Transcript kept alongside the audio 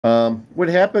What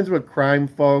happens with crime,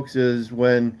 folks, is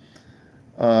when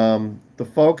the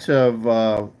folks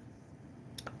have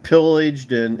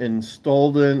pillaged and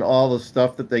stolen all the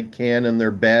stuff that they can in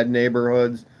their bad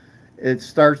neighborhoods, it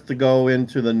starts to go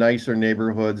into the nicer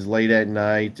neighborhoods late at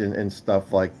night and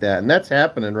stuff like that. And that's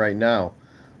happening right now.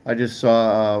 I just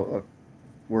saw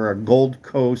where a Gold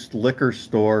Coast liquor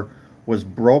store was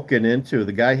broken into.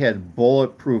 The guy had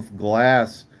bulletproof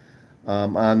glass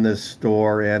on this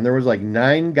store, and there was like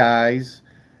nine guys.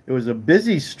 It was a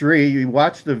busy street. You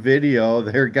watch the video,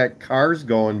 there got cars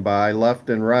going by left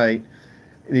and right.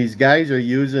 These guys are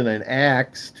using an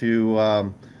axe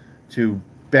to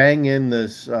bang in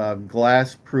this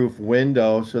glass-proof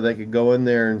window so they could go in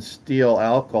there and steal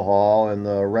alcohol and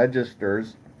the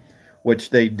registers, which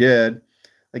they did.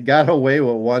 They got away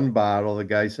with one bottle. The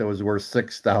guy said it was worth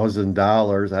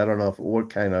 $6,000. I don't know what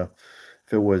kind of,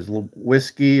 if it was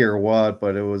whiskey or what,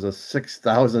 but it was a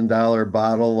 $6,000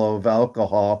 bottle of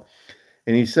alcohol.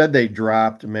 And he said they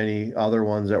dropped many other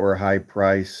ones that were high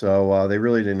priced. So they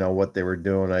really didn't know what they were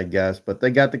doing, I guess. But they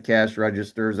got the cash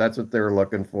registers. That's what they were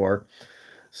looking for.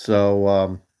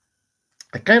 So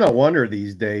I kind of wonder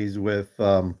these days with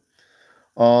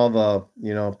all the,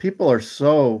 people are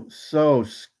so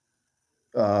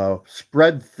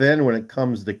spread thin when it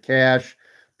comes to cash.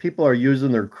 People are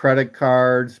using their credit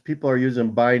cards. People are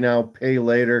using buy now, pay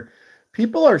later.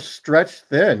 People are stretched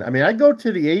thin. I mean, I go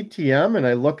to the ATM and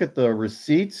I look at the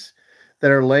receipts that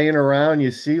are laying around.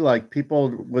 You see like people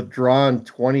withdrawing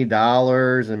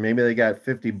 $20 and maybe they got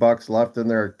 $50 left in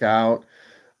their account.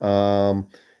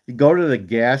 You go to the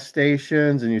gas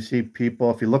stations and you see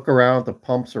people, if you look around at the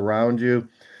pumps around you,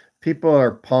 people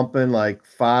are pumping like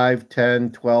 $5,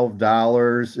 $10,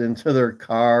 $12 into their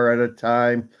car at a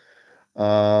time.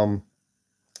 Um,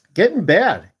 getting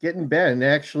bad. And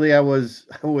actually, I was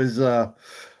at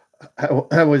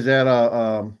I was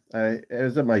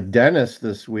at my dentist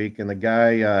this week, and the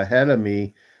guy ahead of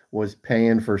me was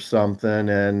paying for something,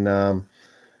 and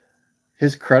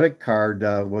his credit card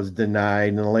was denied,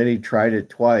 and the lady tried it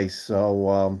twice.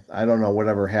 So I don't know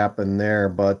whatever happened there,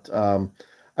 but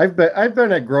I've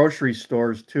been at grocery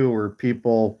stores too, where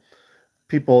people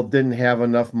didn't have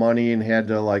enough money and had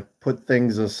to like put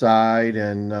things aside,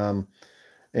 and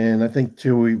I think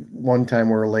too, one time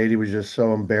where a lady was just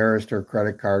so embarrassed her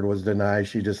credit card was denied,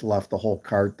 she just left the whole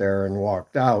cart there and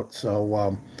walked out.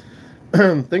 So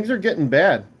things are getting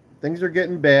bad. Things are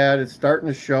getting bad. It's starting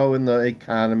to show in the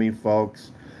economy,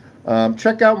 folks.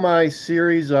 Check out my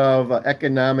series of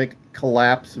economic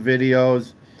collapse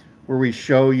videos where we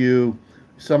show you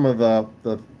some of the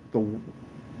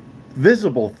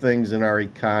visible things in our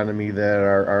economy that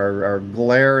are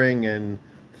glaring and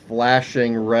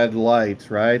flashing red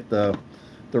lights, right? The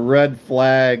red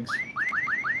flags,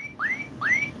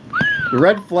 the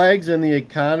red flags in the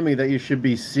economy that you should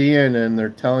be seeing, and they're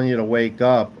telling you to wake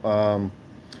up.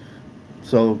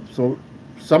 So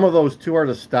some of those too are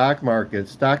the stock market.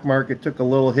 Stock market took a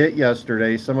little hit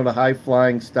yesterday. Some of the high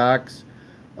flying stocks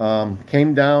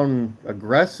came down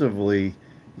aggressively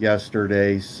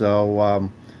yesterday. So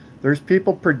there's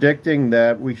people predicting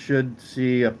that we should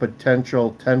see a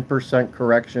potential 10%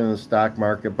 correction in the stock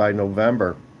market by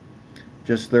November.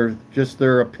 Just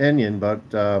their opinion, but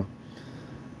a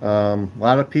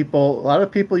lot of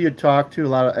people you talk to, a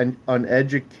lot of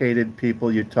uneducated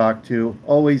people you talk to,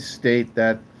 always state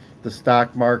that the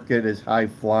stock market is high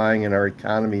flying and our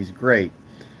economy is great.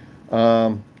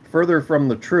 Further from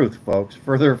the truth, folks.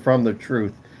 Further from the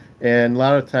truth. And a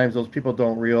lot of times those people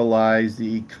don't realize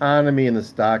the economy and the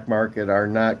stock market are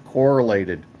not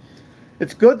correlated.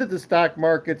 It's good that the stock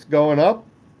market's going up,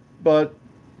 but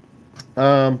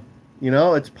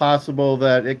it's possible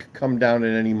that it could come down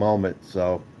at any moment.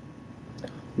 So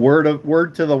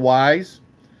word to the wise.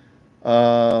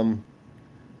 Um,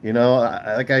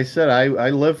 like I said,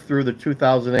 I lived through the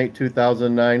 2008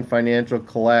 2009 financial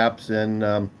collapse,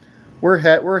 and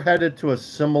we're headed to a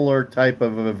similar type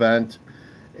of event.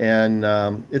 And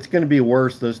it's going to be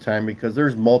worse this time because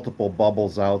there's multiple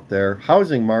bubbles out there.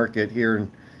 Housing market here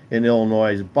in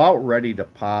Illinois is about ready to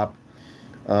pop.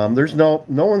 There's no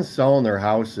one selling their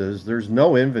houses. There's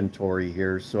no inventory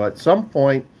here. So at some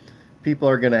point, people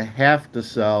are going to have to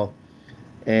sell.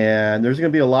 And there's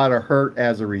going to be a lot of hurt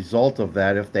as a result of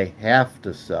that if they have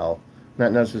to sell.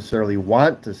 Not necessarily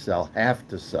want to sell, have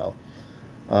to sell.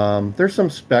 There's some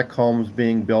spec homes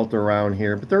being built around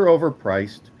here, but they're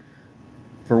overpriced.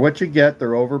 For what you get, they're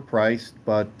overpriced,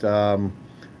 but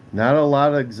not a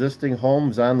lot of existing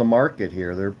homes on the market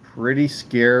here. They're pretty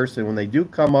scarce, and when they do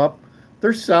come up,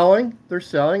 they're selling. They're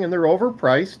selling, and they're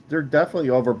overpriced. They're definitely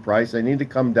overpriced. They need to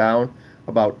come down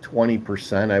about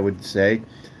 20%, I would say.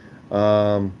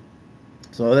 Um,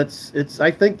 so it's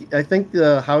I think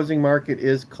the housing market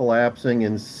is collapsing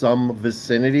in some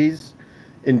vicinities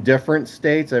in different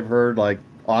states. I've heard like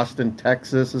Austin,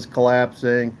 Texas is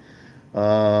collapsing.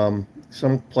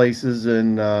 Some places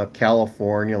in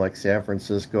California, like San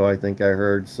Francisco, I think I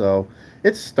heard. So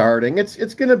it's starting.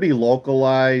 It's going to be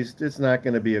localized. It's not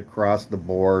going to be across the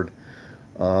board.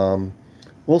 Um,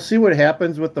 we'll see what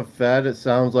happens with the Fed. It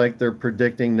sounds like they're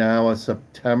predicting now a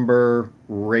September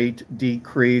rate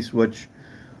decrease, which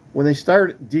when they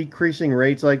start decreasing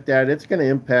rates like that, it's going to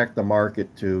impact the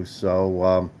market too.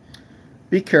 So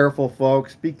be careful,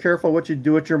 folks. Be careful what you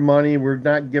do with your money. We're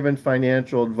not giving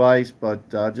financial advice, but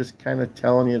just kind of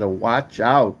telling you to watch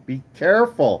out. Be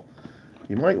careful.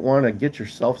 You might want to get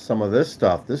yourself some of this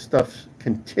stuff. This stuff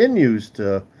continues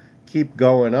to keep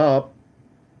going up.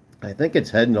 I think it's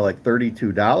heading to like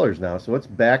 $32 now, so it's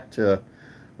back to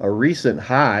a recent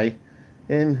high,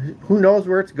 and who knows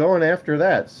where it's going after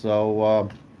that. So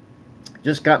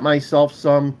just got myself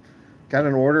some, got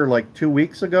an order like 2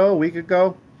 weeks ago, a week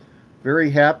ago.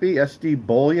 Very happy. SD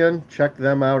Bullion, check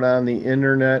them out on the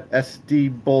internet.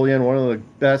 SD Bullion, one of the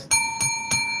best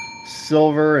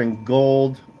silver and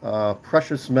gold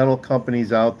precious metal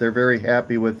companies out there. Very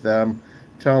happy with them.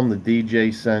 Tell them the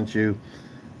DJ sent you.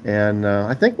 And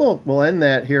I think we'll end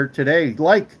that here today.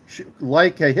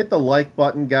 Hey, hit the like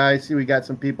button, guys. See, we got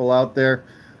some people out there.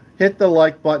 Hit the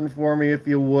like button for me if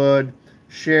you would.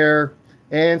 Share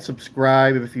and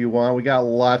subscribe if you want. We got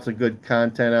lots of good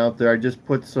content out there. I just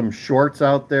put some shorts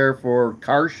out there for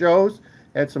car shows.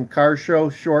 Had some car show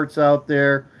shorts out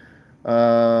there.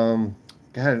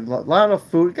 Got a lot of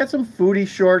food. Got some foodie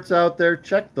shorts out there.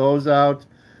 Check those out.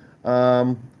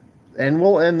 And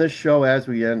we'll end this show as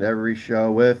we end every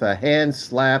show with a hand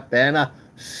slap and a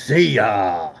see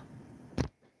ya.